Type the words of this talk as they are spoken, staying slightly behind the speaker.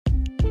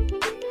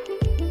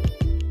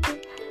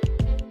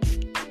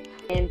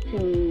and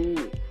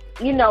to,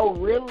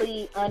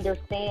 really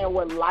understand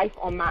what life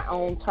on my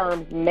own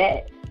terms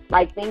meant.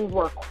 Like, things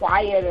were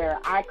quieter.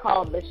 I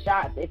called the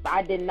shots. If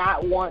I did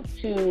not want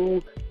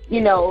to,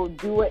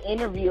 do an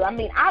interview. I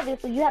mean,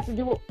 obviously you have to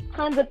do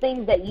tons of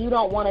things that you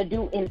don't want to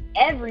do in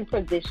every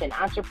position,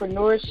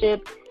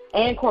 entrepreneurship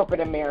and corporate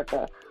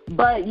America.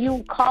 But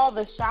you call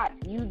the shots,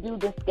 you do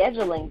the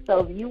scheduling. So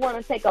if you want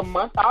to take a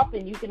month off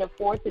and you can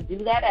afford to do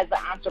that as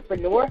an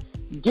entrepreneur,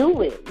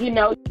 do it,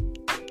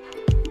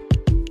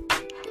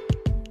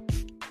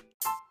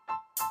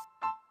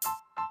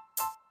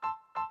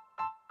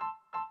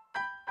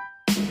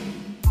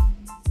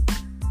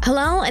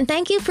 Hello, and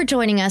thank you for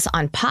joining us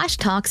on Posh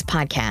Talks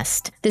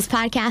podcast. This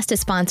podcast is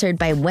sponsored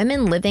by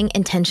Women Living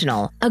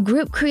Intentional, a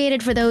group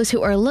created for those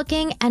who are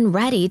looking and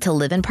ready to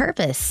live in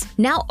purpose.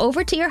 Now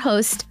over to your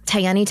host,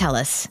 Tayani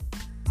Tellis.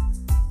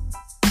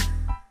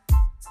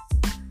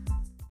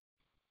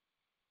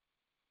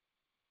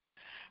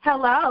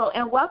 Hello,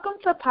 and welcome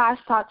to Posh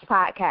Talks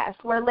podcast,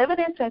 where Living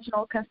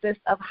Intentional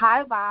consists of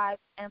high vibes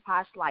and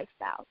posh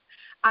lifestyles.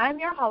 I'm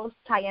your host,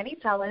 Tayani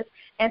Tellis,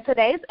 and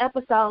today's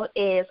episode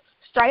is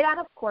Straight Out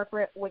of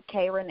Corporate with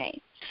Kay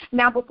Renee.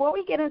 Now, before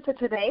we get into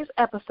today's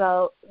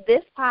episode,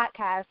 this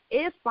podcast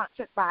is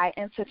sponsored by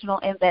Intentional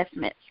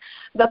Investments.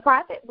 The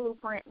Profit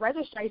Blueprint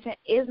registration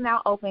is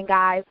now open,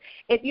 guys.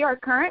 If you're a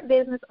current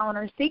business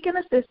owner seeking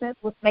assistance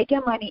with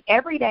making money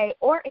every day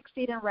or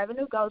exceeding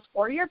revenue goals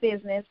for your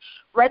business,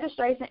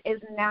 registration is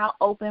now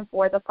open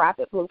for the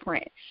Profit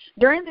Blueprint.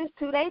 During this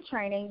 2-day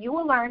training, you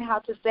will learn how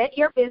to set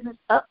your business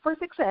up for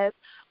success,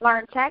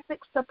 learn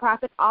tactics to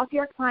profit off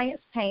your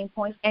clients' pain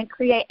points, and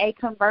create a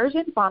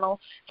conversion funnel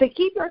to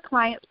keep your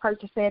clients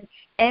purchasing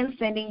and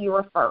sending you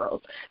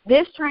referrals.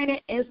 This training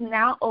is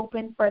now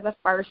open for the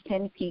first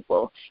 10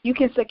 people. You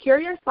can secure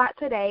your spot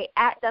today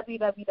at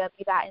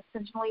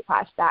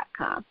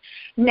www.intentionallyposh.com.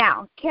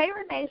 Now, Kay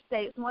Renee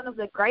states one of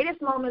the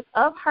greatest moments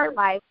of her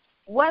life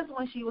was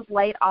when she was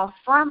laid off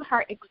from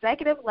her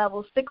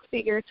executive-level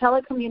 6-figure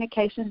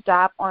telecommunications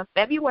job on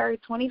February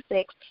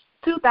 26,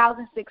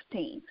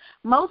 2016.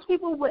 Most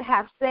people would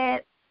have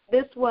said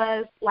this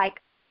was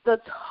like the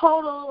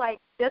total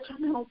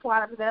detrimental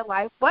part of their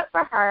life, but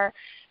for her,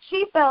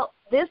 she felt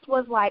this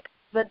was like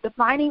the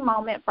defining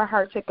moment for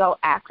her to go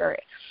after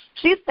it.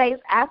 She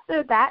states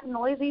after that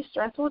noisy,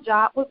 stressful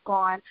job was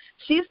gone,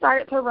 she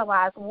started to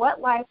realize what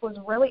life was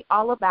really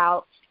all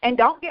about. And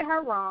don't get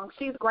her wrong,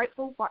 she's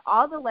grateful for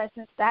all the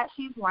lessons that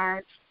she's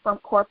learned from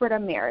corporate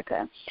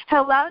America.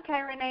 Hello,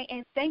 Kay Renee,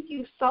 and thank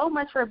you so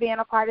much for being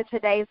a part of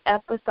today's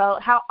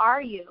episode. How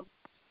are you?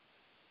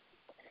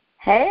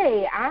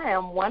 Hey, I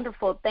am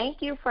wonderful.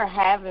 Thank you for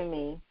having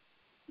me.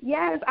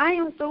 Yes, I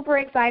am super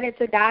excited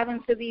to dive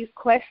into these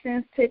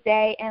questions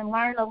today and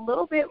learn a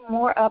little bit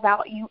more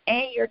about you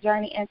and your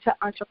journey into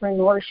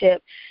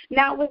entrepreneurship.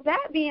 Now, with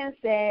that being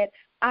said,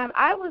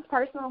 I was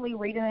personally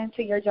reading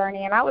into your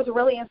journey, and I was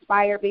really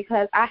inspired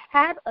because I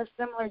had a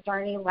similar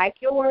journey like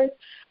yours.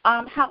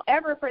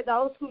 However, for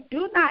those who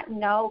do not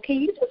know,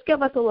 can you just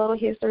give us a little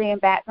history and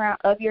background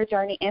of your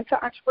journey into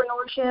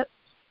entrepreneurship?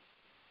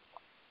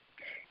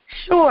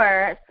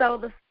 Sure.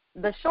 So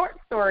the short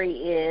story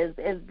is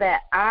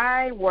that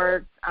I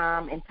worked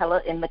in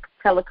the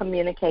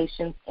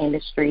telecommunications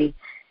industry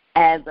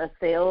as a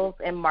sales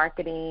and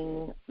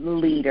marketing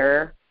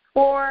leader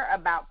for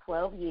about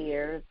 12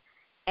 years.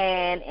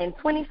 And in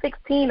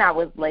 2016, I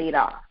was laid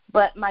off.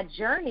 But my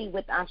journey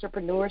with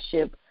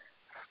entrepreneurship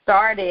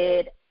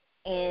started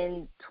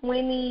in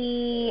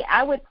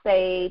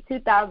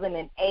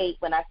 2008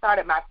 when I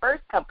started my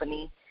first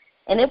company.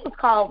 And it was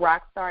called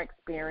Rockstar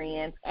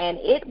Experience, and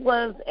it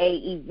was a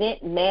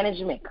event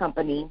management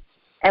company,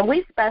 and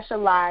we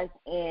specialized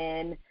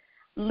in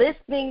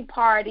listening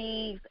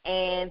parties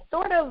and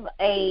sort of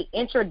a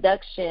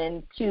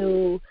introduction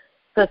to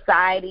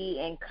society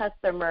and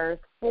customers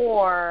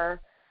for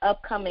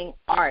upcoming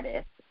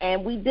artists.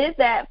 And we did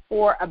that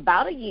for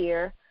about a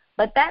year,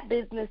 but that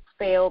business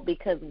failed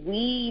because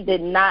we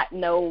did not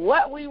know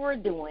what we were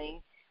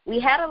doing. We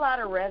had a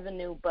lot of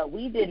revenue, but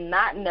we did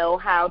not know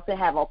how to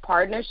have a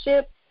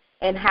partnership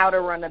and how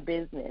to run a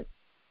business.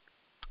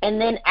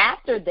 And then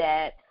after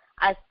that,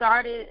 I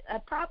started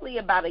probably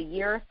about a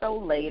year or so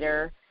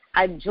later,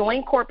 I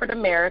joined corporate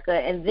America.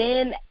 And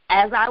then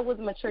as I was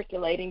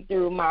matriculating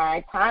through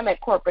my time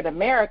at corporate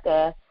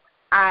America,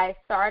 I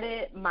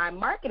started my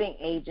marketing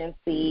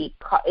agency.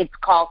 It's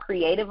called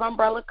Creative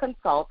Umbrella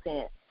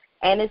Consultant,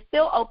 and it's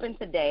still open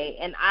today,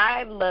 and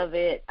I love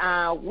it.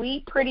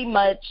 We pretty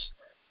much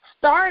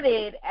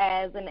started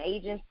as an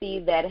agency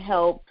that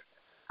helped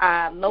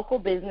local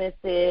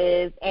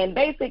businesses and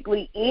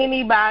basically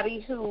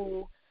anybody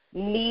who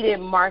needed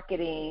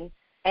marketing.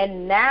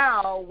 And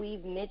now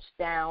we've niched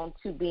down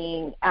to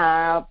being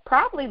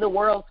probably the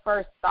world's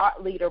first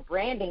thought leader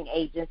branding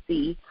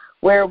agency,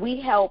 where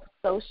we help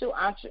social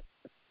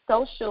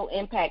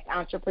impact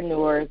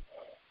entrepreneurs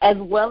as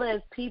well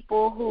as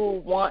people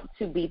who want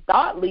to be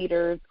thought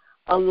leaders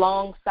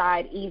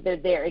alongside either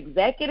their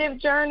executive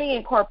journey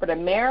in corporate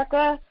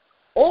America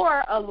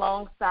or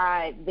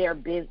alongside their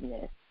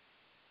business.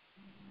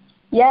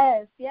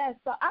 Yes, yes.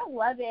 So I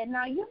love it.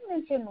 Now, you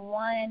mentioned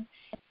one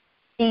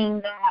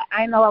thing that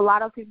I know a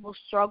lot of people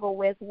struggle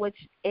with, which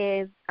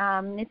is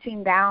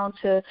niching down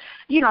to,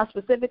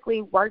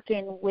 specifically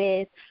working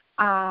with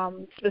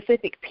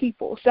specific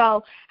people.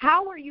 So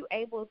how were you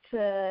able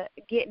to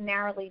get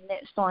narrowly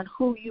niched on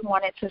who you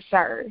wanted to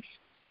serve?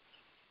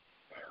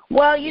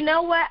 Well, you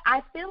know what?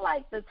 I feel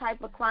like the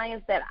type of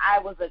clients that I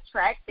was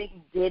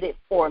attracting did it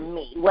for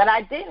me. What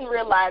I didn't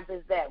realize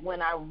is that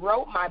when I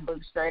wrote my book,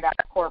 Straight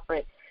Outta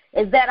Corporate,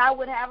 is that I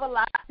would have a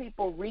lot of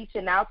people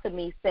reaching out to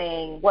me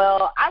saying,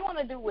 well, I want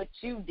to do what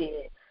you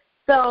did.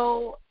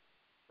 So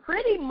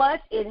pretty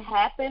much it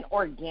happened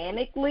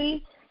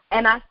organically,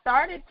 and I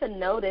started to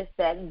notice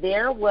that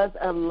there was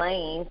a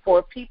lane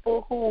for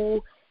people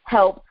who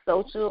helped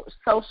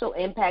social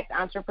impact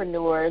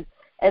entrepreneurs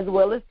as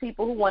well as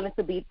people who wanted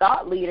to be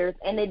thought leaders.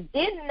 And it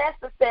didn't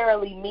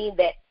necessarily mean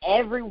that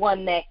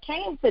everyone that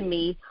came to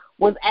me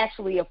was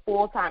actually a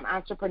full-time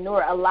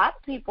entrepreneur. A lot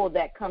of people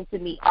that come to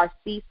me are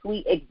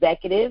C-suite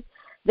executives.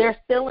 They're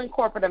still in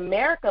corporate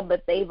America,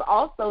 but they've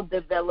also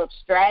developed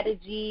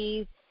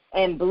strategies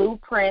and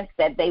blueprints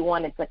that they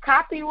wanted to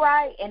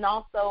copyright and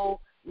also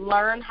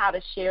learn how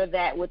to share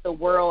that with the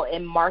world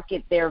and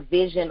market their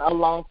vision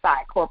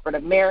alongside corporate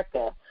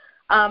America.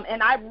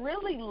 And I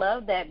really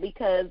love that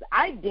because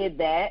I did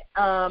that.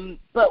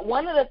 But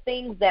one of the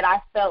things that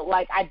I felt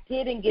like I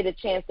didn't get a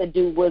chance to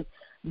do was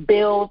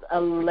build a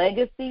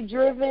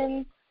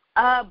legacy-driven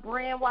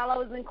brand while I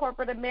was in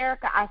corporate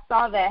America. I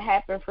saw that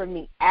happen for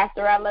me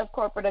after I left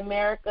corporate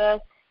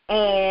America,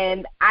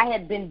 and I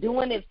had been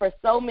doing it for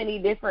so many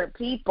different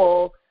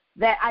people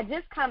that I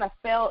just kind of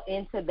fell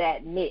into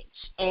that niche.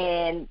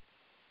 And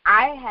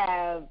I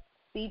have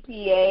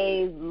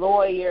CPAs,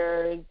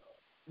 lawyers,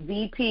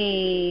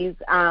 VPs,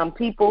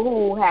 people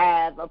who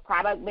have a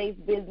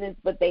product-based business,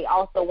 but they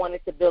also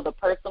wanted to build a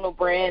personal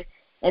brand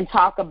and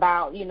talk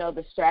about,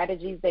 the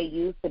strategies they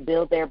use to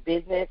build their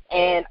business.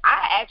 And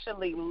I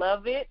actually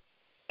love it.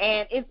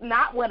 And it's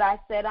not what I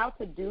set out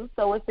to do.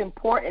 So it's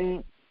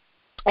important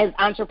as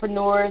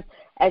entrepreneurs,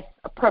 as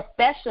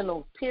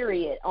professionals,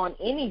 period, on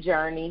any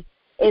journey,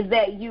 is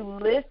that you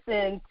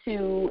listen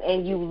to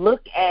and you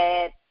look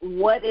at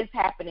what is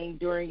happening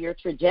during your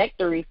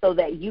trajectory so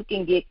that you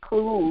can get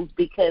clues.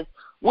 Because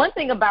one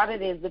thing about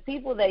it is the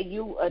people that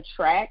you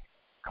attract,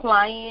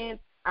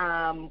 clients,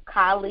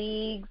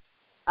 colleagues,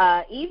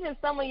 even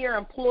some of your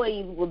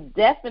employees will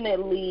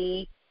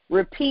definitely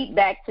repeat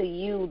back to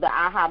you the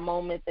aha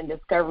moments and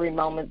discovery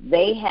moments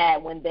they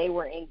had when they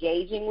were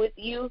engaging with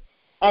you.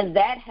 And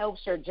that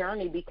helps your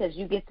journey because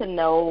you get to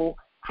know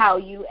how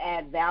you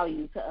add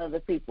value to other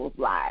people's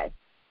lives.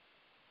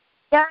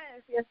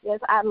 Yes.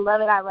 I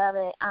love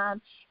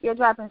it. You're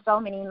dropping so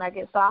many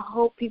nuggets, so I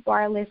hope people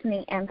are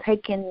listening and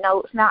taking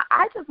notes. Now,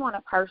 I just want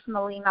to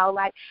personally know,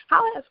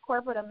 how has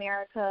corporate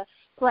America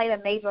played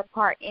a major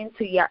part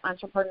into your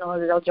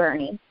entrepreneurial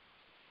journey?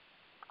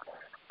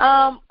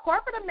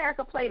 Corporate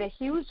America played a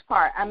huge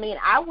part. I mean,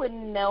 I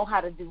wouldn't know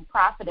how to do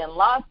profit and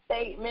loss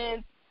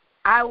statements.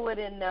 I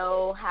wouldn't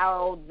know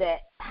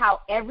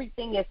how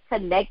everything is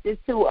connected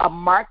to a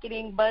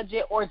marketing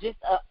budget or just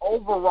an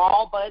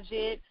overall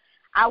budget.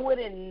 I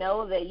wouldn't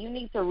know that you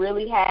need to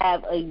really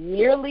have a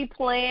yearly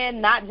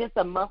plan, not just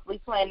a monthly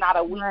plan, not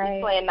a weekly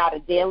plan, not a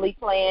daily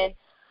plan.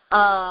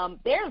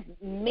 There's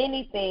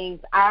many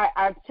things.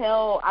 I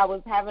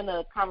was having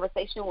a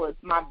conversation with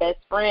my best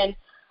friend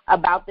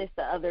about this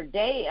the other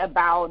day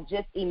about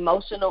just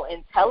emotional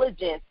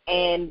intelligence.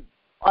 And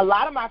a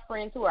lot of my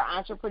friends who are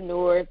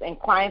entrepreneurs and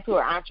clients who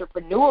are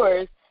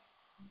entrepreneurs,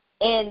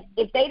 and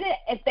if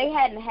they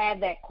hadn't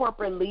had that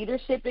corporate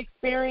leadership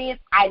experience,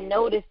 I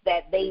noticed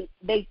that they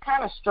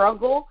kind of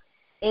struggle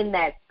in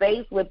that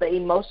space with the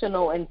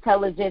emotional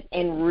intelligence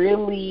and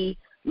really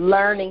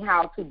learning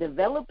how to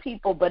develop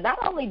people, but not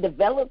only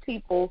develop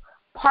people,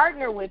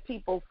 partner with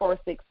people for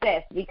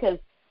success, because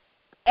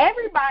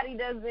everybody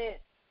doesn't have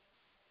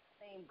the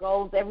same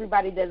goals,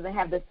 everybody doesn't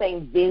have the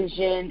same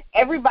vision,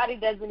 everybody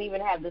doesn't even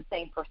have the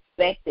same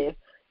perspective.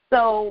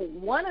 So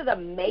one of the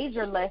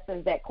major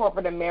lessons that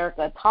corporate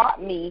America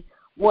taught me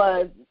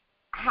was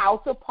how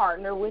to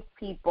partner with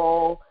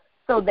people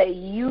so that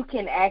you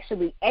can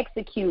actually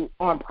execute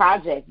on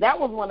projects. That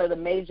was one of the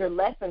major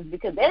lessons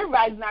because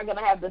everybody's not going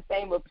to have the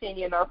same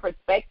opinion or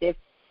perspective,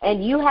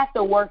 and you have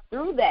to work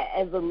through that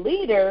as a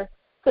leader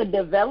to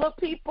develop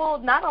people,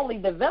 not only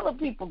develop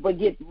people, but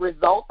get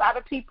results out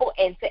of people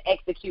and to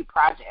execute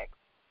projects.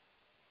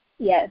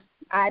 Yes,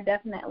 I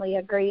definitely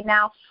agree.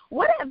 Now,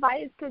 what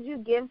advice could you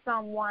give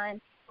someone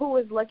who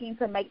is looking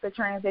to make the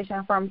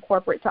transition from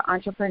corporate to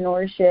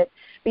entrepreneurship?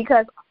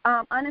 Because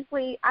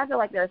honestly, I feel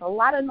like there's a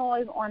lot of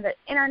noise on the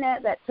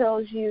internet that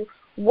tells you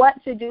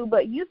what to do,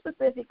 but you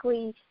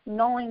specifically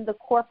knowing the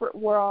corporate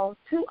world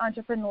to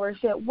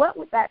entrepreneurship, what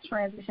would that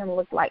transition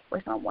look like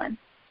for someone?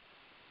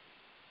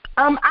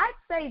 I'd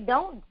say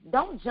don't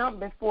jump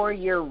before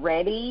you're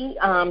ready,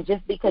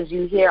 just because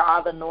you hear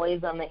all the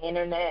noise on the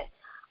internet.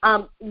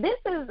 This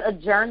is a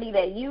journey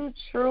that you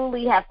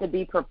truly have to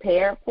be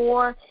prepared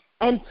for,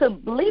 And to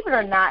believe it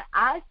or not,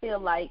 I feel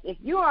like if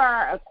you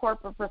are a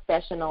corporate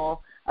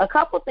professional, a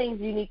couple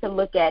things you need to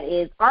look at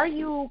is, are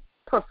you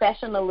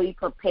professionally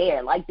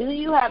prepared? Like, do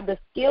you have the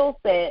skill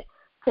set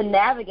to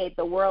navigate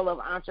the world of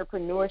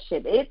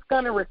entrepreneurship? It's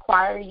going to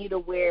require you to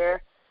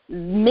wear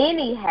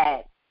many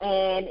hats,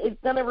 and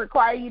it's going to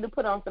require you to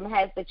put on some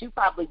hats that you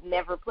probably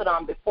never put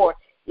on before.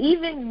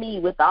 Even me,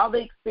 with all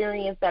the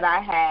experience that I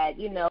had,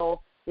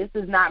 this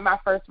is not my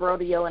first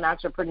rodeo in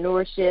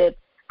entrepreneurship.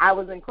 I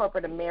was in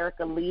corporate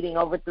America leading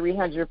over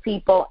 300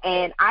 people,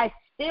 and I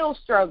still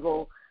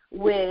struggle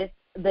with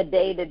the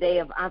day-to-day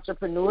of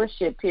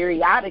entrepreneurship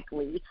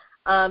periodically.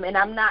 And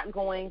I'm not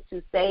going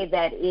to say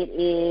that it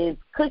is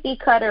cookie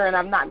cutter, and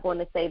I'm not going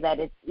to say that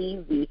it's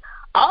easy.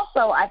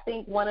 Also, I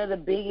think one of the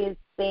biggest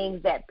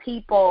things that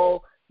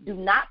people do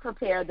not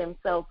prepare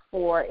themselves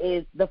for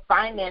is the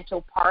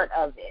financial part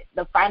of it,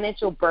 the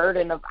financial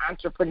burden of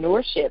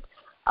entrepreneurship.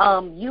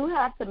 You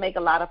have to make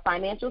a lot of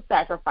financial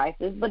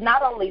sacrifices, but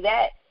not only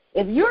that,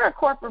 if you're a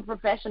corporate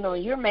professional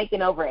and you're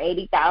making over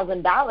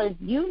 $80,000,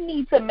 you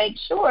need to make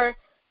sure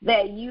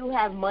that you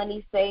have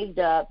money saved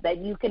up, that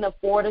you can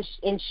afford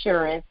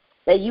insurance,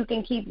 that you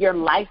can keep your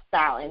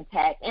lifestyle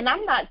intact. And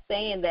I'm not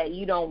saying that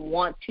you don't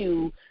want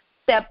to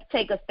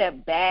take a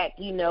step back,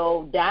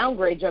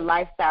 downgrade your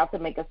lifestyle to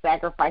make a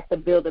sacrifice to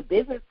build a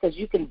business, because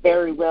you can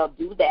very well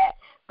do that.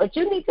 But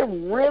you need to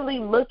really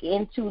look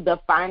into the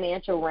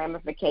financial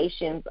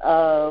ramifications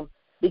of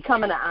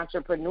becoming an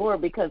entrepreneur,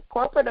 because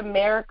corporate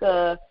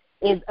America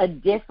is a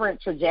different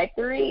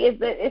trajectory.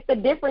 It's a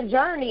different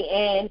journey,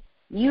 and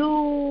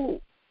you,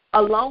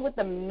 along with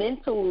the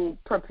mental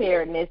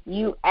preparedness,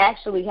 you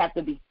actually have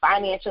to be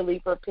financially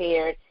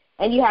prepared,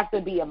 and you have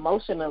to be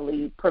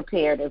emotionally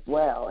prepared as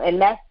well.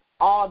 And that's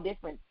all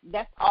different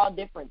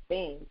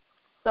things.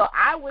 So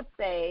I would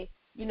say,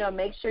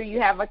 make sure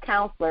you have a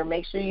counselor,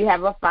 make sure you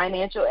have a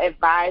financial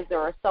advisor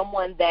or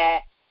someone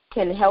that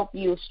can help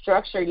you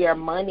structure your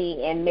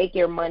money and make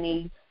your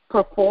money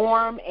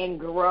perform and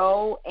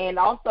grow, and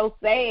also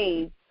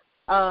save,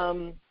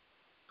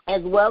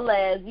 as well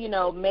as,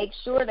 make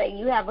sure that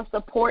you have a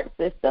support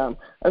system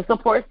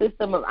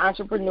of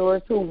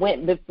entrepreneurs who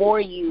went before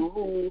you,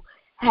 who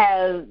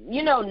have,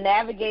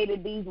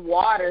 navigated these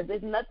waters.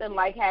 There's nothing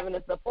like having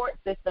a support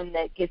system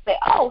that can say,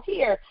 oh,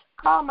 here,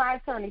 call my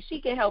attorney, she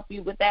can help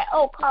you with that.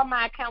 Oh, call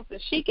my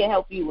accountant, she can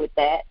help you with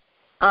that.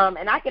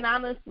 And I can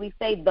honestly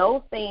say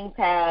those things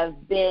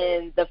have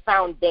been the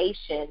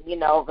foundation,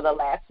 over the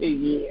last few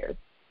years.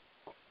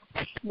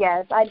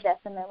 Yes, I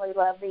definitely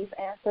love these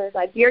answers.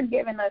 Like, you're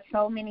giving us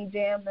so many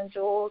gems and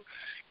jewels.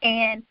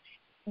 And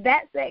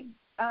that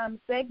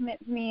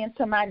segments me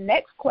into my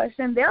next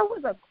question. There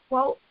was a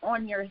quote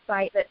on your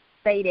site that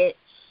stated,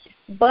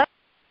 "But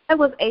I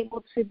was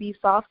able to be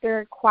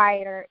softer,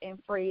 quieter, and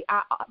free.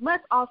 I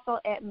must also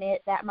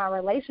admit that my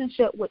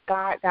relationship with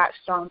God got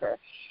stronger."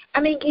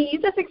 I mean, can you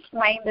just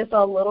explain this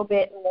a little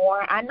bit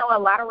more? I know a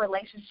lot of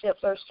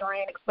relationships are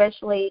strained,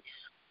 especially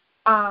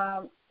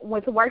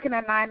with working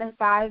a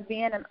 9-to-5,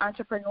 being an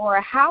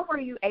entrepreneur. How were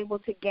you able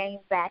to gain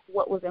back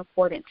what was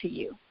important to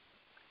you?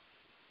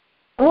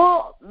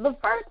 Well, the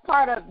first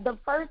part of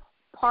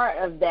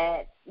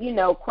that,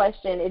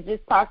 question, it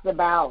just talks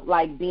about,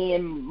 like,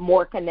 being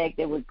more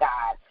connected with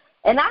God.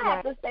 And I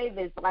have to say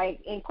this, like,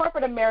 in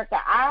corporate America,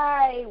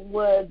 I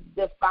was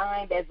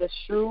defined as a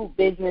shrewd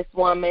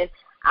businesswoman.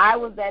 I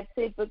was that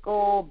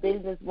typical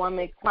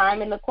businesswoman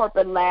climbing the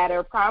corporate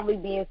ladder, probably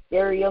being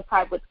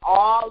stereotyped with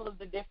all of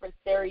the different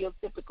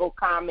stereotypical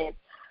comments.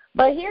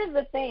 But here's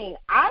the thing.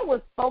 I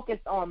was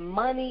focused on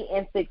money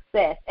and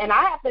success. And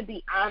I have to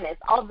be honest,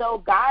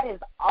 although God has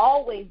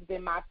always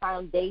been my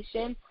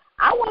foundation,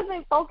 I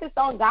wasn't focused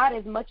on God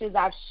as much as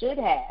I should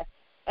have.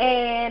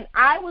 And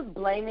I was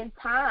blaming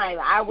time.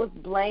 I was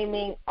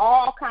blaming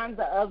all kinds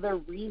of other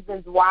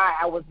reasons why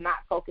I was not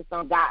focused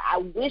on God. I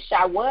wish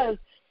I was.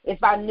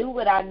 If I knew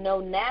what I know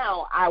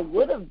now, I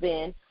would have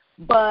been.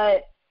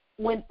 But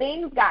when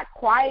things got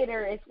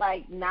quieter, it's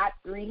like not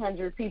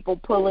 300 people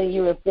pulling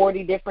you in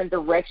 40 different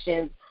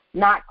directions,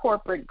 not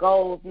corporate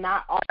goals,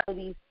 not all of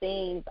these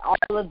things,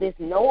 all of this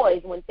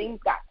noise. When things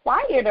got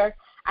quieter,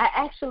 I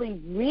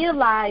actually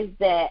realized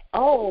that,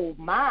 oh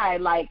my,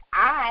 like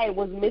I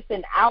was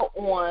missing out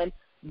on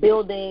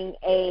building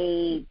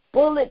a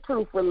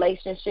bulletproof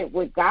relationship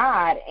with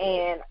God.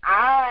 And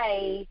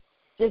I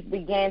just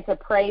began to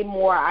pray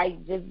more. I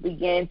just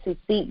began to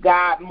seek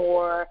God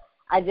more.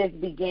 I just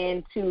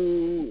began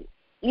to,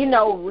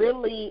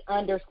 really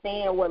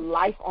understand what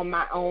life on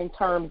my own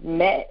terms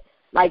meant.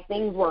 Like,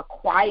 things were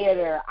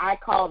quieter. I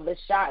called the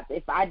shots.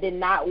 If I did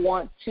not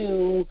want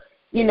to,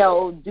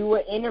 do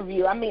an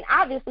interview. I mean,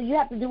 obviously you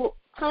have to do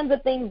tons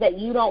of things that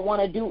you don't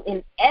want to do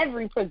in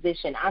every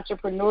position,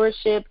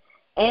 entrepreneurship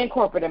and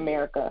corporate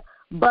America.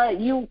 But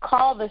you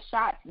call the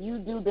shots. You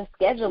do the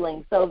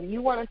scheduling. So if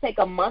you want to take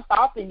a month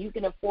off and you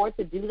can afford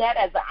to do that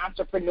as an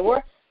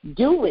entrepreneur,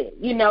 do it.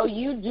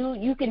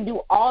 You can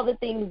do all the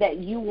things that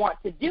you want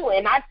to do.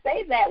 And I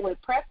say that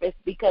with preface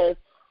because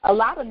a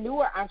lot of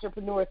newer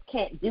entrepreneurs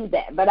can't do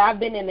that. But I've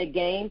been in the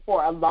game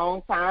for a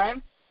long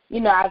time.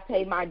 I've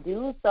paid my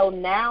dues. So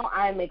now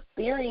I'm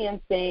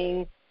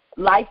experiencing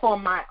life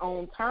on my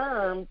own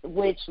terms,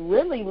 which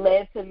really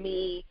led to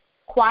me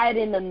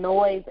quieting the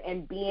noise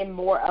and being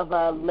more of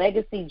a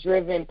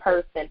legacy-driven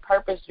person,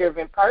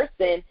 purpose-driven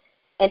person,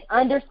 and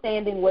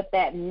understanding what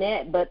that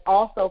meant, but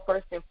also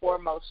first and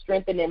foremost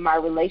strengthening my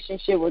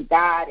relationship with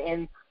God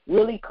and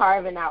really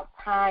carving out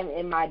time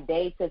in my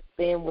day to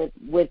spend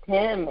with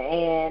him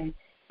and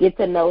get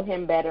to know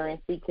him better and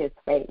seek his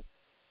face.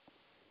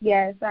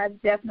 Yes, I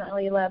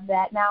definitely love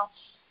that. Now,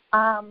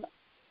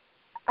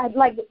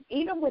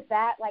 even with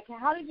that,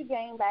 how did you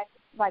gain back,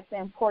 the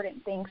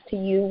important things to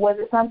you? Was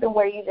it something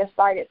where you just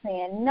started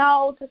saying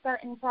no to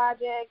certain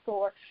projects,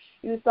 or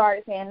you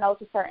started saying no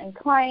to certain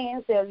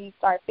clients, or you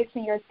started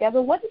fixing your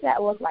schedule? What did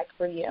that look like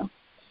for you?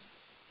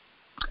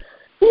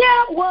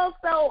 Yeah, well,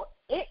 so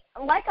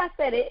like I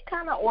said, it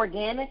kind of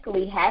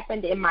organically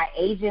happened in my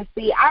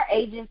agency. Our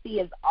agency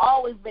has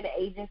always been an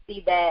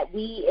agency that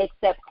we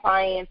accept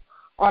clients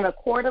on a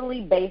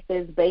quarterly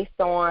basis based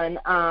on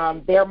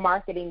their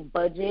marketing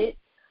budget,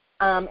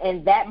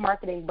 and that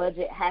marketing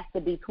budget has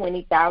to be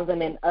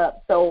 $20,000 and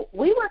up. So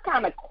we were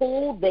kind of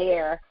cool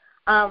there.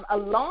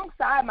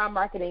 Alongside my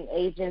marketing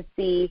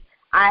agency,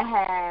 I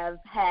have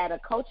had a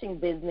coaching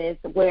business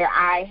where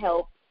I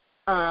help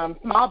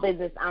small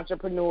business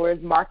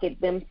entrepreneurs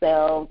market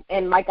themselves.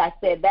 And like I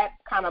said, that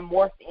kind of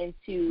morphed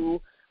into,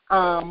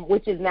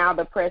 which is now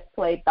the Press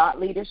Play Thought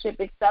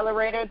Leadership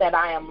Accelerator that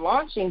I am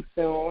launching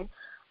soon.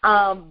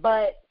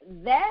 But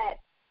that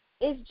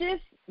is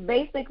just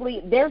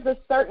basically, there's a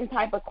certain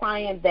type of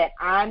client that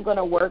I'm going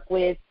to work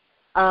with,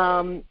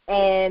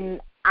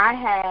 and I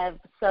have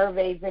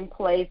surveys in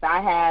place.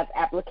 I have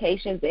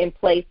applications in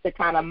place to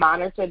kind of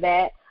monitor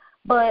that.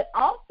 But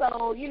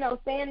also,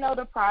 saying no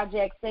to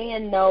projects,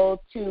 saying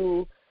no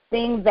to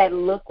things that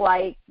look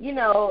like,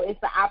 it's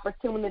an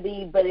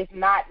opportunity, but it's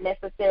not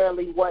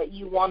necessarily what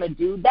you want to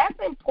do. That's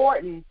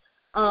important.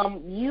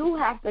 You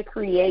have to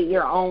create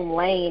your own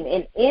lane,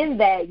 and in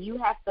that you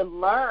have to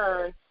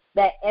learn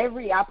that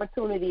every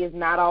opportunity is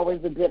not always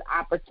a good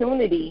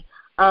opportunity.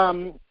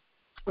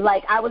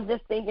 Like I was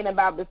just thinking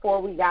about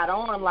before we got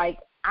on,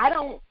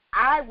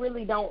 I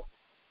really don't,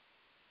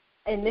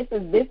 and this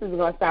is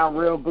going to sound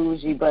real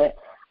bougie, but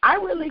I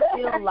really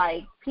feel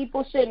like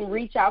people shouldn't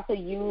reach out to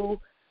you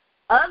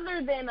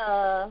other than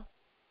a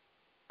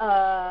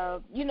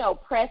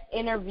press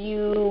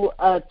interview,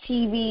 a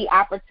TV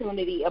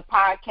opportunity, a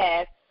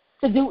podcast,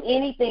 to do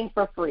anything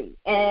for free.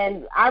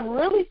 And I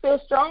really feel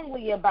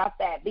strongly about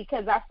that,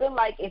 because I feel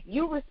like if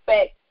you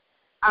respect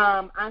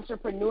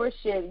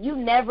entrepreneurship, you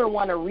never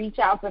want to reach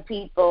out to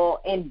people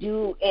and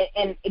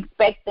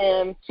expect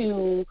them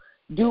to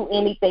do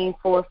anything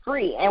for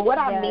free. And what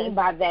I mean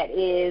by that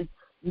is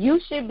you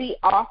should be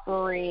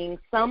offering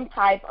some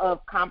type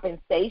of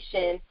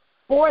compensation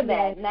for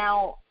that.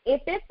 Now,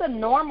 if it's a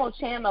normal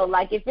channel,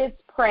 like if it's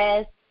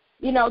press,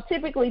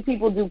 typically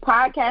people do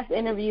podcast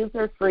interviews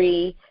for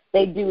free.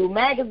 They do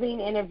magazine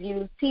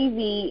interviews,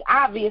 TV.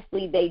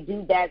 Obviously, they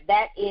do that.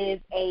 That is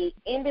a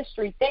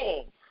industry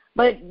thing.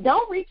 But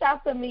don't reach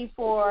out to me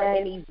for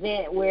an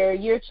event where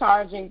you're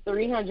charging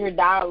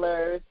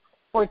 $300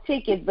 for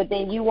tickets, but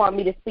then you want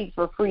me to speak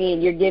for free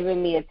and you're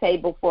giving me a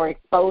table for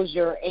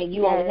exposure and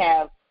you only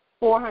have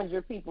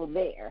 400 people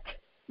there.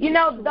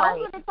 Those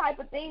are the type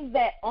of things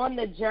that on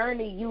the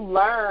journey you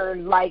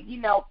learn.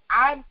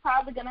 I'm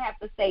probably going to have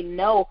to say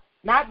no,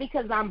 not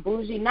because I'm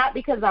bougie, not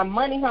because I'm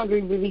money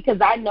hungry, but because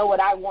I know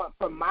what I want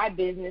for my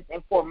business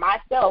and for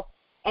myself.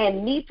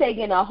 And me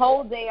taking a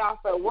whole day off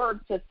at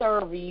work to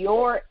serve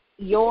your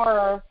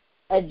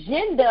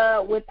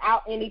agenda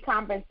without any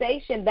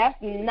compensation, that's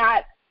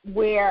not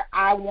where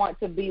I want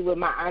to be with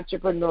my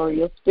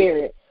entrepreneurial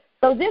spirit.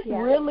 So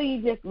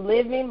really just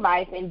living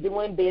life and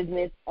doing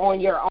business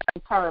on your own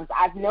terms.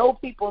 I know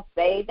people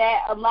say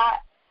that a lot,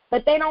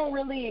 but they don't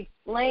really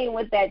explain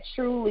what that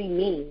truly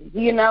means.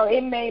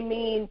 It may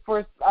mean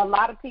for a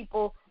lot of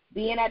people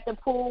being at the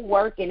pool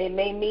working. It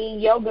may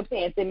mean yoga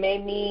pants. It may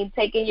mean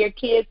taking your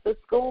kids to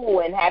school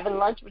and having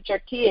lunch with your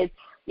kids.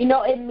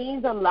 It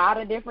means a lot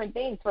of different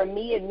things. For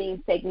me, it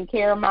means taking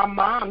care of my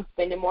mom,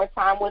 spending more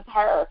time with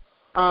her,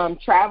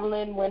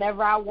 traveling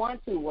whenever I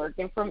want to,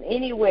 working from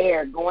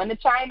anywhere, going to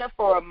China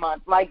for a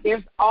month.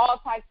 There's all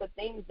types of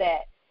things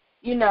that,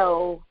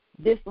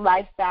 this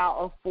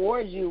lifestyle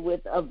affords you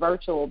with a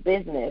virtual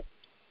business.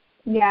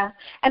 Yeah,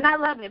 and I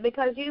love it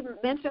because you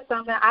mentioned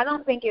something. I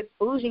don't think it's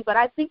bougie, but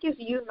I think it's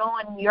you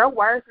knowing your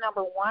worth,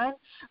 number one,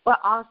 but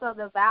also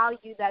the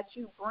value that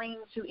you bring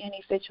to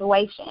any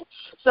situation.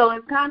 So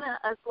it's kind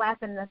of a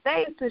slap in the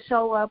face to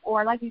show up,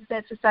 or like you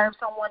said, to serve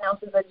someone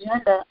else's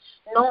agenda,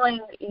 knowing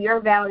your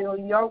value,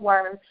 your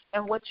worth,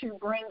 and what you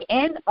bring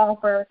and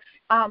offer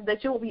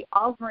that you will be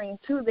offering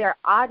to their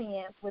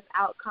audience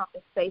without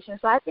compensation.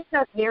 So I think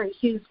that's very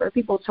huge for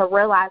people to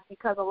realize,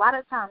 because a lot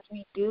of times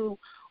we do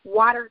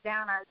water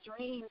down our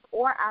dreams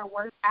or our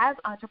work as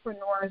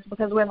entrepreneurs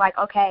because we're like,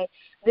 okay,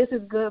 this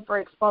is good for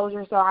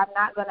exposure, so I'm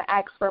not going to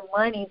ask for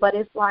money. But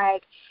it's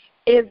like,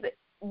 is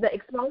the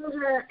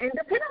exposure, and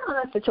depending on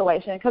the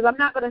situation, because I'm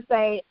not going to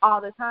say all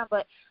the time,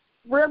 but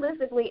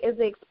realistically, is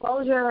the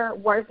exposure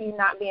worth you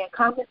not being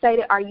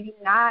compensated? Are you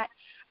not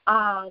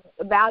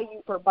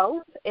valued for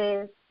both?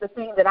 Is the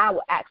thing that I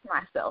would ask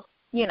myself,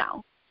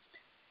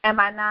 am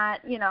I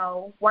not,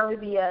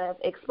 worthy of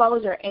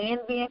exposure and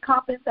being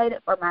compensated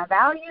for my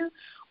value?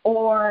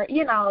 Or,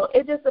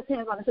 it just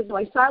depends on the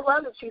situation. So I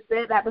love that you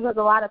said that, because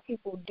a lot of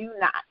people do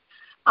not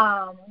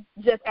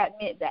just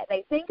admit that.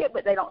 They think it,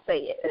 but they don't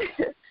say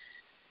it.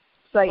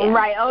 So, yeah.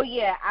 Right. Oh,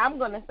 yeah. I'm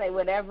going to say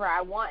whatever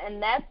I want.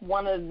 And that's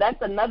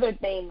another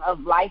thing of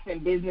life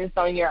and business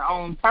on your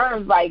own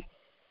terms. Like,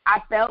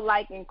 I felt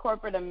like in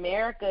corporate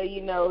America,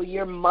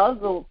 you're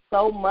muzzled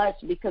so much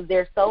because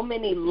there's so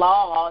many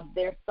laws.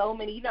 There's so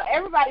many,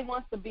 everybody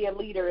wants to be a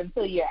leader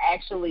until you're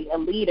actually a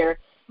leader.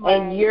 Right.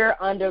 And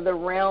you're under the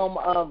realm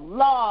of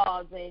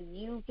laws, and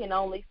you can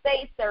only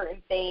say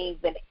certain things,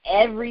 and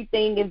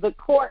everything is a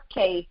court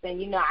case.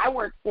 And, I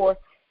work for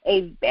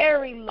a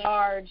very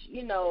large,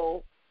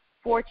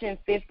 Fortune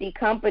 50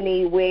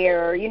 company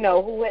where,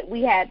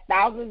 we had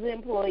thousands of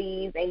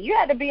employees, and you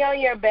had to be on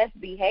your best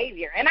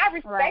behavior. And I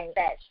respect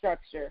that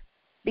structure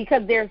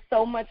because there's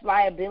so much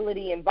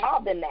liability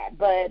involved in that.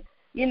 But,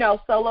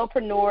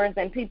 solopreneurs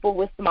and people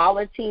with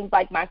smaller teams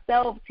like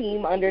myself,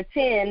 team under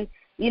 10,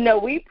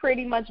 we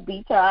pretty much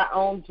beat to our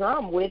own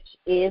drum, which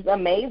is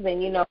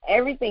amazing.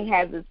 Everything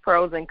has its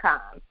pros and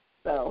cons.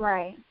 So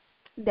right.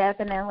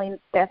 Definitely.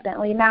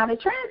 Now, to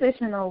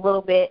transition a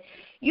little bit,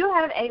 you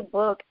have a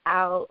book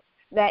out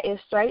that is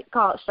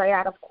called Straight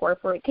Out of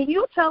Corporate. Can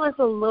you tell us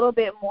a little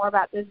bit more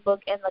about this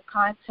book and the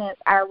content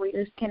our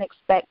readers can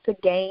expect to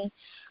gain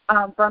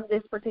from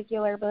this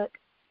particular book?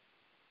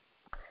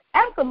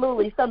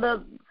 Absolutely. So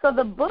the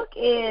book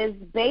is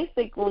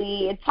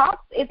basically,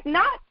 it's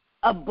not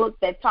a book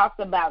that talks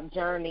about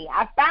journey.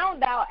 I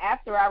found out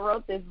after I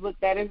wrote this book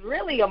that it's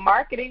really a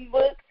marketing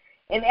book.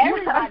 And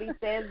everybody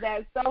says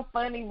that's so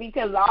funny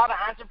because all the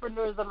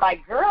entrepreneurs are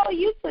like, girl,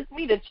 you took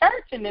me to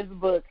church in this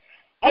book.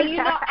 And,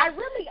 I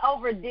really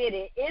overdid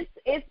it.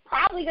 It's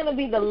probably going to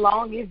be the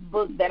longest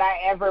book that I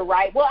ever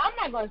write. Well, I'm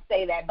not going to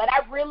say that, but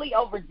I really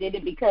overdid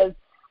it because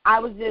I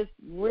was just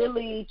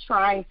really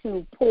trying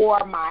to pour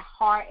my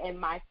heart and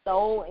my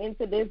soul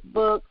into this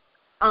book.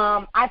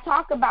 I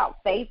talk about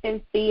faith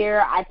and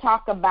fear. I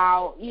talk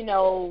about,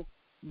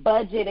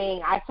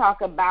 budgeting. I talk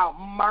about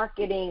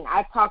marketing.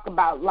 I talk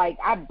about,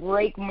 I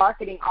break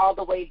marketing all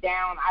the way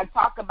down. I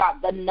talk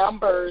about the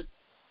numbers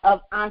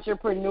of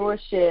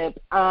entrepreneurship.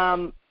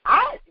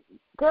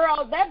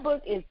 Girl, that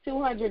book is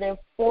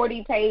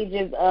 240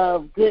 pages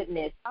of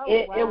goodness. Oh,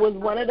 wow. It was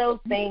one of those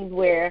things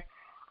where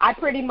I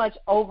pretty much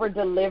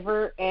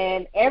over-deliver,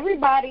 and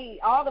everybody,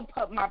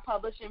 my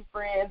publishing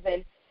friends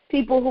and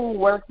people who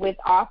work with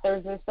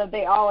authors and stuff,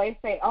 they always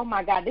say, oh,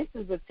 my God, this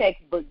is a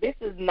textbook. This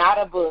is not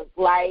a book.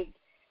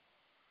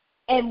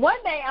 And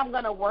one day I'm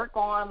going to work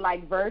on,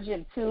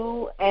 version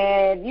 2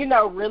 and,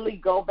 really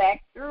go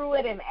back through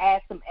it and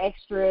add some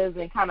extras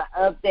and kind of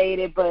update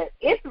it. But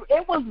it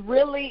was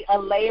really a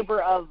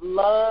labor of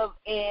love,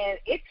 and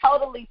it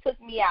totally took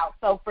me out.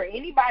 So for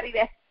anybody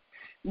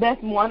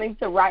that's wanting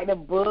to write a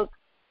book,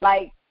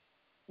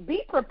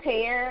 be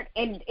prepared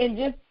and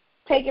just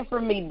take it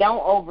from me.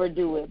 Don't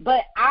overdo it.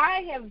 But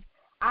I've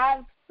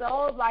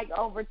sold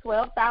over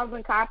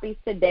 12,000 copies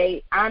to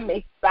date. I'm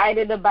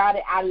excited about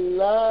it. I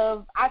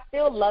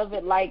still love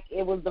it like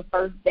it was the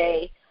first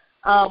day.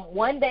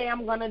 One day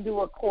I'm going to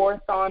do a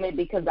course on it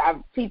because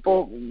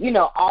people,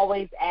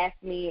 always ask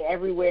me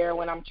everywhere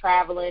when I'm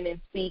traveling and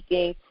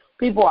speaking.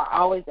 People are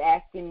always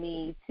asking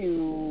me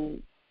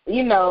to,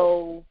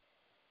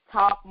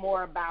 talk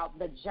more about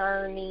the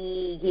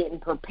journey, getting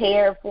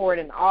prepared for it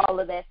and all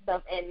of that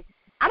stuff. And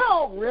I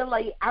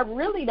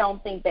really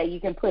don't think that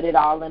you can put it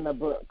all in the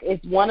book.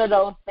 It's one of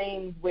those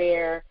things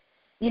where,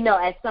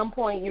 at some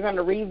point you're going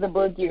to read the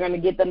book, you're going to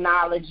get the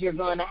knowledge, you're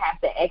going to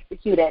have to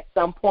execute at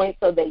some point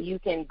so that you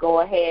can go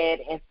ahead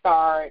and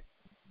start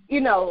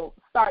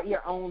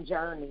your own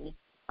journey.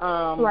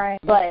 Right.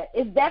 But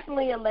it's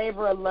definitely a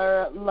labor of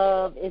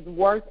love. It's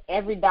worth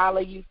every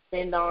dollar you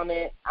spend on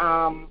it.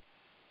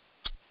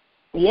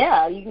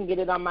 Yeah, you can get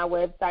it on my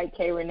website,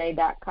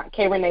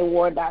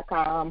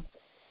 KReneeWard.com.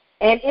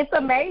 And it's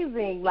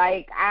amazing.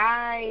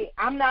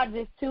 I'm not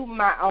just tooting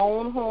my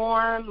own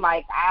horn.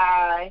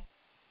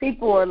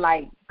 People are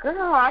like,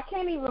 girl, I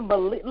can't even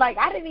believe,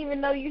 I didn't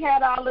even know you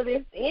had all of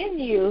this in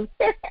you.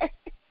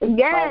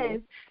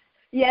 Yes.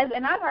 Yes,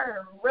 and I've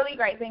heard really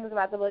great things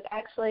about the book.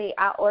 Actually,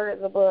 I ordered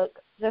the book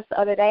just the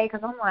other day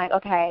because I'm like,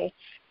 okay,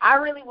 I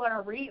really want to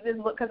read this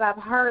book because I've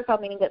heard so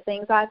many good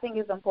things. So I think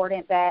it's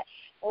important that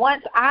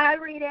once I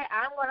read it,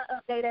 I'm going to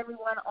update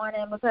everyone on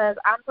it because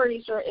I'm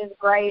pretty sure it's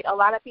great. A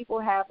lot of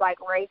people have,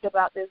 raved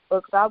about this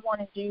book, so I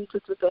wanted you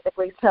to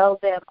specifically tell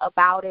them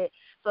about it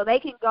so they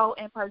can go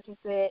and purchase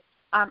it.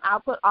 I'll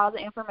put all the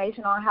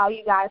information on how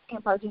you guys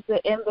can purchase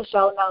it in the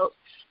show notes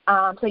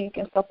so you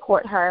can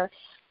support her.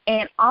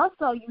 And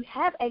also, you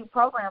have a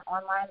program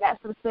online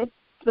that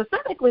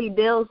specifically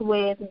deals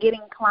with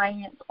getting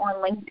clients on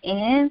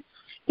LinkedIn.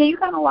 Can you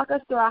kind of walk us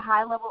through a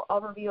high-level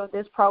overview of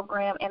this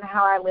program and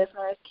how our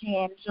listeners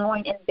can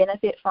join and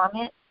benefit from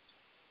it?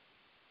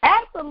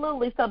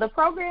 Absolutely. So the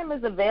program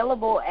is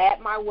available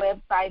at my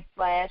website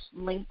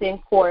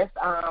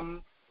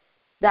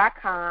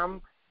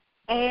 /LinkedIncourse.com.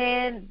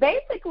 And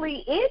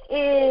basically it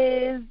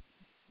is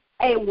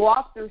a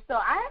walkthrough. So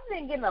I have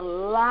been getting a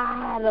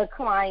lot of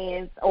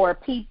clients or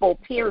people,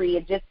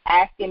 period, just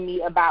asking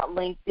me about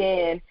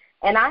LinkedIn.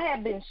 And I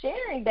have been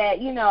sharing that,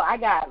 I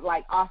got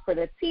offered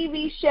a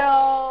TV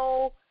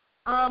show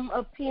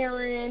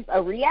appearance,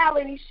 a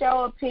reality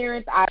show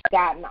appearance. I've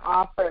gotten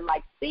offered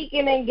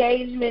speaking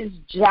engagements,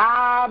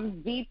 jobs,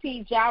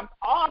 VP jobs,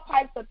 all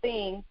types of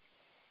things.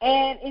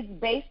 And it's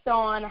based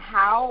on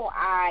how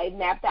I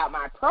mapped out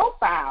my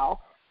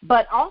profile,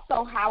 but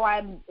also how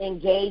I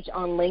engage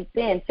on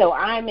LinkedIn. So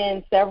I'm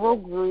in several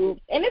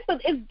groups, and it's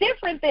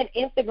different than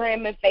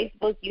Instagram and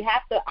Facebook. You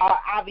have to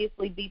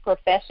obviously be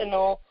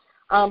professional.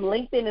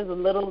 LinkedIn is a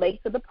little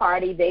late to the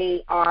party.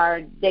 They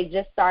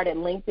just started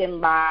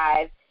LinkedIn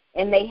Live,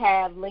 and they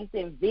have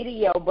LinkedIn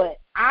Video, but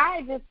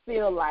I just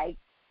feel like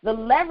the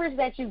leverage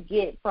that you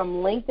get from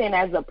LinkedIn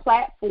as a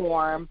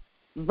platform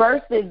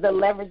versus the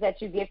leverage that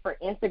you get for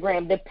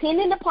Instagram,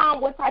 depending upon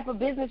what type of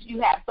business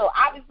you have. So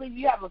obviously if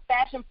you have a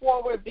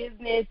fashion-forward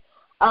business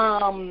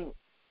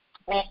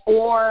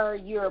or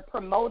you're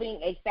promoting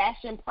a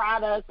fashion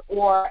product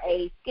or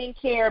a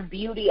skincare,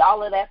 beauty,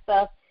 all of that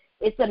stuff,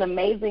 it's an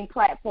amazing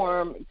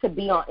platform to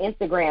be on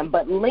Instagram.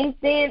 But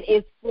LinkedIn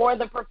is for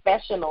the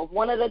professionals.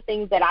 One of the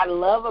things that I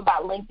love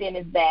about LinkedIn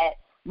is that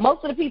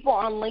most of the people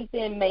on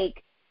LinkedIn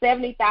make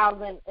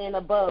 $70,000 and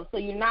above. So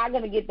you're not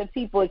going to get the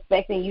people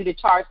expecting you to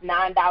charge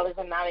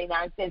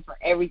 $9.99 for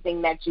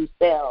everything that you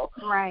sell.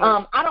 Right.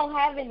 I don't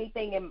have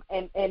anything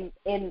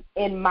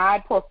in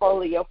my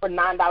portfolio for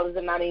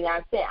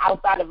 $9.99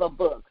 outside of a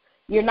book.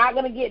 You're not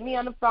going to get me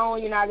on the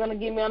phone. You're not going to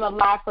get me on a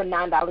live for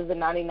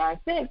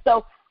 $9.99.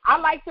 So I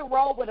like to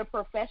roll with a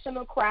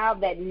professional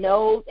crowd that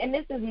knows, and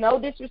this is no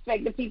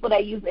disrespect to people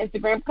that use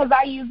Instagram because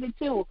I use it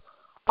too,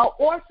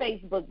 or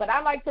Facebook, but I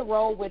like to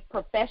roll with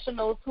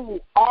professionals who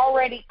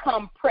already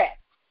come prepped.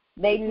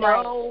 They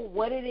know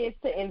what it is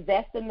to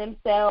invest in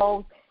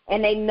themselves,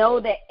 and they know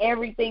that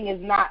everything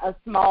is not a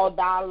small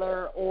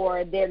dollar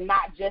or they're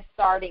not just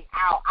starting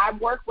out. I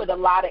work with a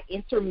lot of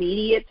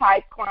intermediate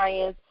type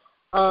clients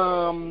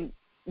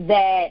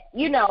that,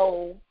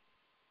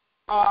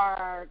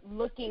 are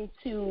looking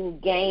to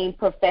gain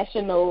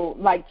professional,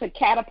 to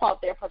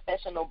catapult their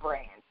professional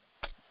brand.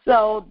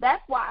 So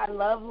that's why I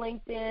love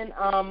LinkedIn.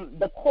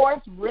 The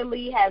course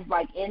really has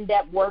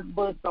in-depth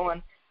workbooks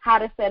on how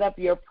to set up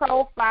your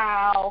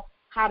profile,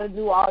 how to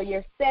do all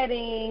your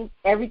settings,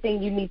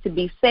 everything you need to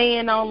be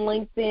saying on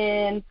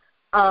LinkedIn,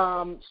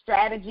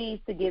 strategies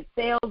to get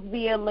sales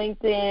via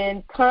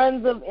LinkedIn,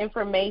 tons of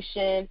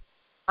information.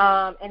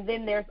 And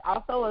then there's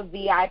also a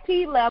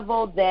VIP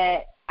level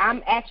that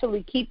I'm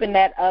actually keeping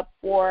that up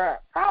for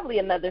probably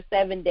another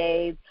 7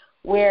 days,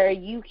 where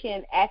you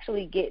can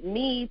actually get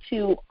me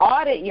to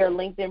audit your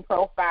LinkedIn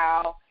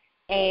profile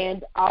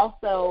and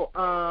also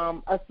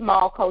a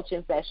small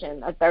coaching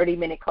session, a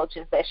 30-minute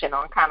coaching session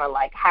on kind of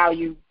how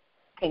you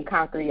can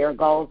conquer your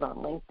goals on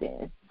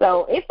LinkedIn.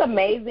 So it's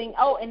amazing.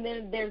 Oh, and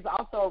then there's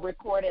also a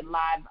recorded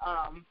live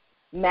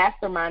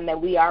mastermind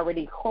that we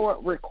already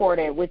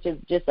recorded, which is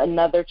just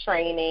another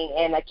training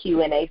and a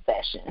Q&A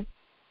session.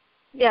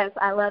 Yes,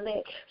 I love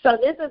it. So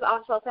this is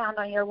also found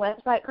on your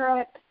website,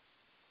 correct?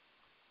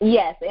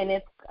 Yes, and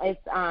it's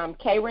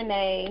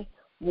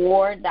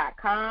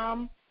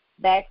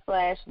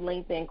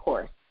KReneeWard.com/LinkedIn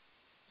course.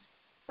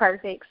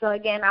 Perfect. So,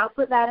 again, I'll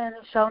put that in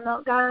the show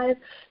note, guys,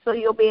 so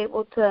you'll be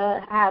able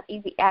to have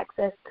easy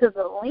access to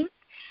the link.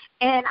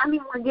 And,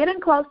 we're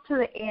getting close to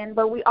the end,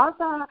 but we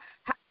also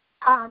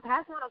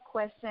passed on a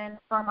question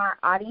from our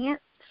audience,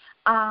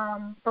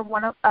 from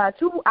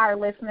to our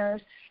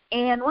listeners.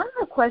 And one of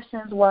the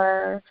questions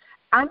were,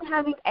 I'm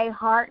having a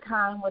hard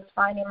time with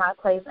finding my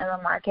place in the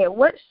market.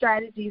 What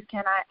strategies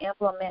can I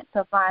implement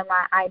to find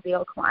my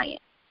ideal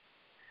client?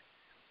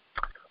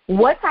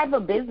 What type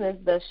of business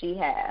does she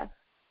have?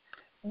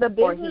 The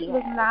business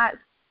was not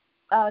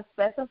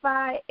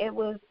specified. It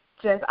was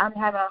just I'm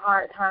having a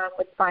hard time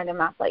with finding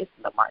my place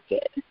in the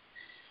market.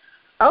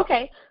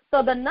 Okay.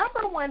 So the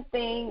number one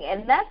thing,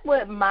 and that's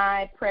what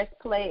my Press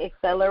Play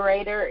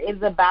Accelerator is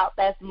about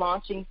that's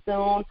launching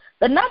soon,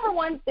 the number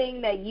one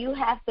thing that you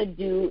have to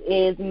do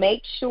is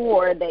make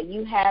sure that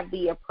you have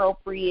the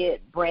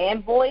appropriate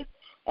brand voice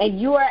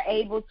and you are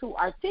able to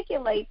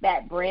articulate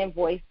that brand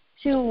voice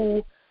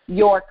to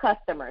your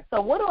customers. So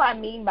what do I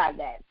mean by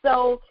that?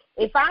 So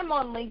if I'm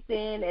on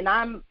LinkedIn and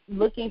I'm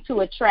looking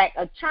to attract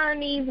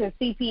attorneys and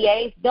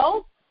CPAs,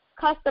 those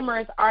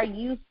customers are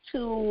used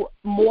to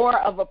more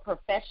of a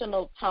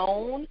professional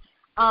tone.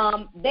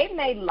 They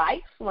may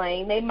like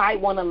slang. They might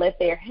want to let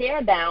their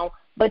hair down.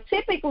 But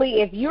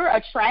typically, if you're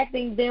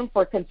attracting them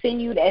for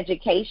continued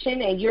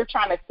education and you're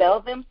trying to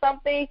sell them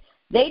something,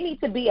 they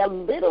need to be a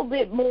little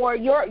bit more,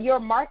 your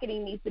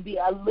marketing needs to be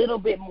a little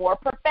bit more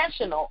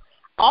professional.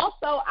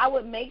 Also, I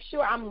would make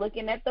sure I'm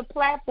looking at the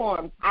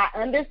platforms. I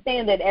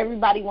understand that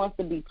everybody wants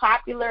to be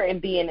popular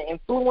and be an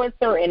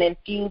influencer and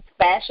infuse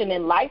fashion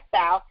and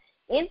lifestyle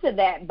into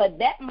that, but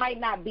that might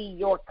not be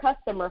your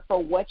customer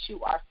for what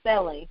you are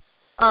selling.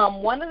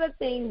 One of the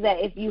things that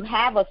if you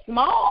have a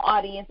small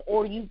audience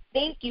or you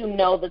think you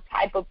know the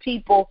type of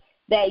people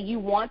that you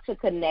want to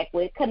connect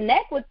with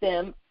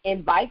them,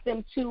 invite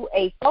them to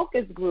a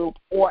focus group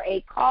or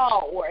a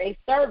call or a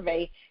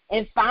survey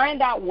and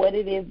find out what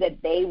it is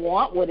that they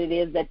want, what it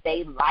is that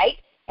they like.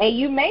 And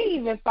you may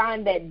even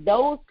find that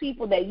those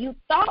people that you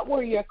thought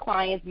were your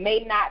clients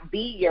may not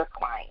be your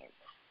clients.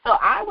 So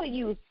I would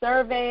use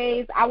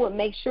surveys. I would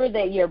make sure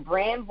that your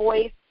brand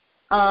voice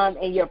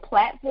and your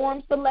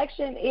platform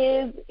selection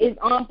is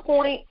on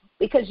point,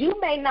 because you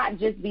may not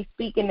just be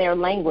speaking their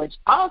language.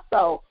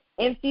 Also,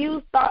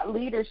 infuse thought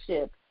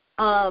leadership.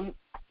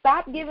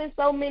 Stop giving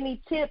so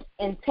many tips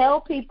and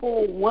tell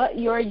people what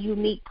your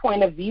unique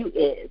point of view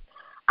is.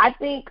 I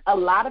think a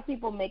lot of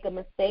people make a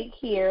mistake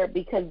here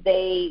because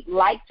they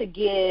like to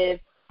give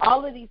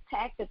all of these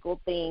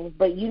tactical things,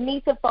 but you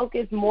need to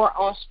focus more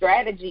on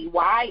strategy.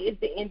 Why is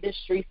the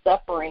industry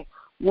suffering?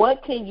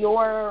 What can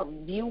your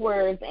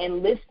viewers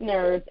and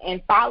listeners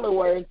and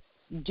followers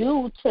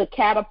do to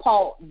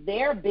catapult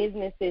their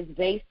businesses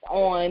based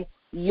on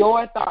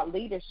your thought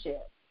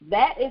leadership?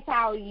 That is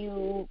how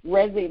you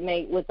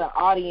resonate with the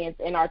audience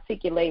and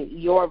articulate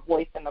your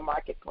voice in the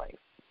marketplace.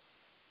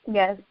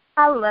 Yes,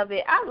 I love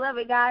it. I love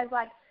it, guys.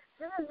 Like,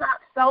 this has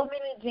dropped so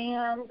many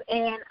gems,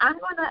 and I'm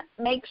going to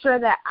make sure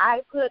that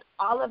I put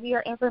all of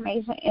your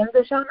information in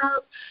the show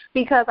notes,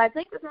 because I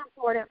think it's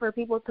important for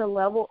people to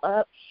level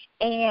up.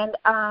 And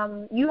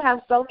you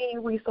have so many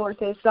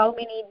resources, so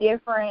many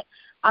different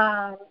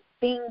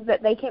things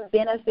that they can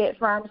benefit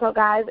from. So,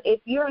 guys,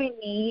 if you're in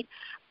need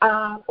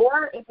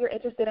or if you're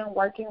interested in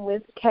working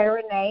with Kay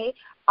Renee,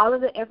 all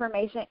of the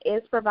information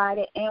is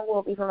provided and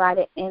will be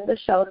provided in the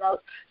show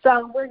notes.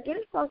 So we're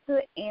getting close to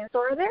the end. So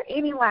are there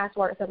any last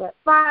words of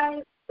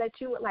advice that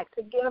you would like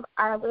to give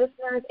our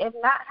listeners? If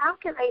not, how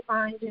can they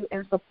find you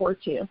and support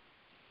you?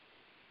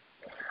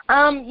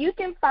 You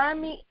can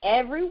find me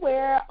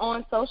everywhere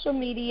on social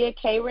media,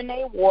 Kay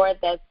Renee Ward.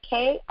 That's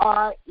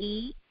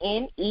Krenee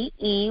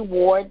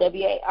Ward,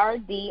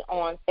 WARD,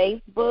 on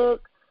Facebook,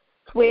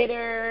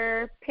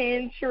 Twitter,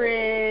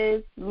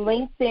 Pinterest,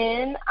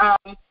 LinkedIn.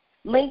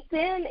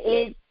 LinkedIn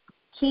is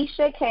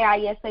Keisha,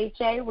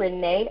 Kisha,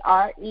 Renee,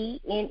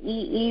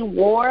 Renee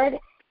Ward,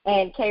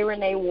 and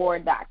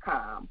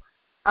KReneeWard.com.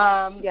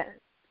 Yes.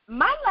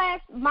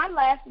 My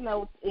last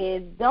note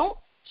is, don't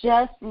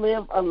just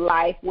live a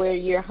life where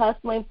you're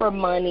hustling for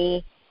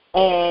money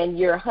and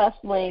you're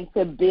hustling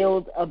to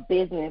build a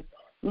business.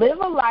 Live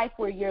a life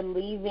where you're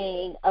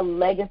leaving a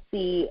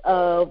legacy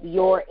of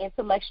your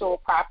intellectual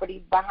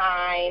property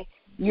behind.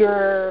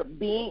 You're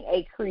being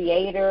a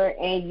creator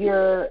and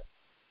you're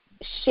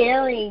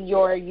sharing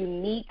your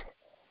unique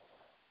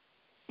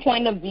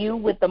point of view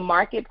with the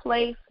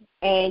marketplace,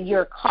 and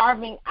you're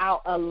carving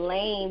out a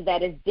lane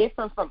that is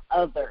different from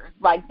others.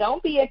 Like,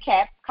 don't be a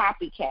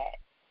copycat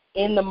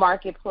in the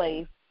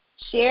marketplace.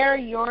 Share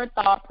your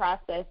thought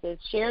processes,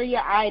 share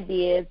your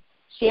ideas,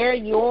 share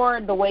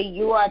the way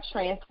you are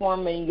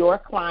transforming your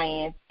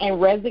clients, and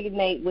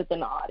resonate with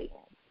an audience.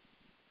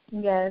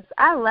 Yes,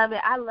 I love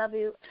it. I love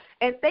you.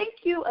 And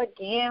thank you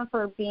again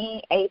for being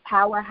a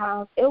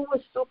powerhouse. It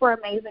was super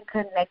amazing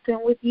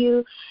connecting with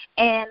you.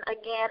 And,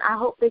 again, I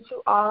hope that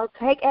you all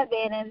take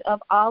advantage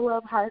of all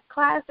of her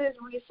classes,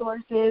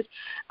 resources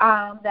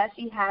that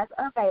she has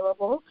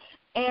available.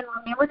 And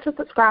remember to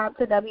subscribe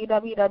to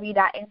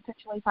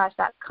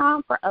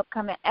www.intentionallyposh.com for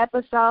upcoming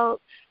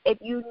episodes. If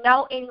you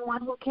know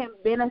anyone who can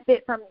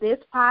benefit from this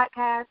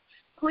podcast,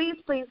 please,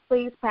 please,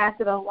 please pass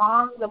it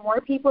along. The more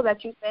people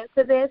that you send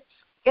to this,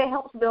 it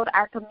helps build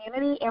our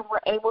community, and we're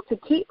able to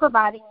keep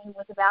providing you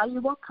with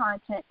valuable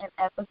content and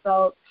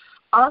episodes.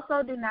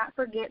 Also, do not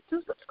forget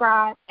to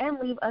subscribe and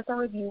leave us a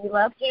review. We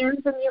love hearing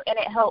from you, and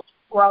it helps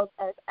grow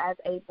us as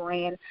a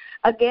brand.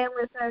 Again,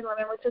 listeners,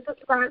 remember to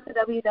subscribe to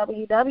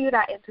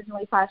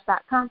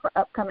www.intentionallyposh.com for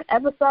upcoming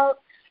episodes.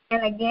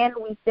 And, again,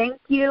 we thank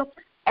you.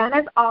 And,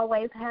 as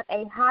always, have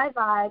a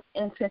high-vibe,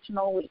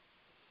 intentional week.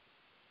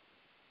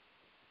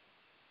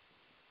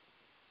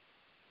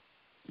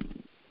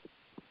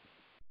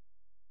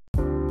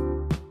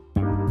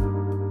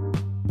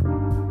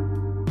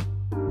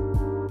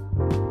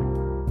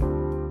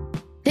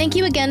 Thank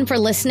you again for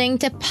listening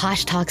to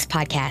Posh Talks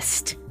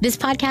Podcast. This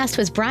podcast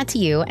was brought to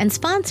you and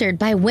sponsored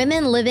by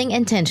Women Living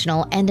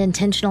Intentional and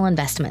Intentional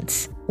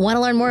Investments. Want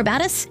to learn more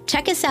about us?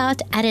 Check us out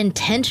at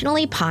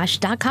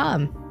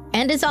intentionallyposh.com.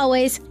 And as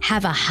always,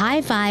 have a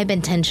high vibe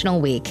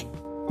intentional week.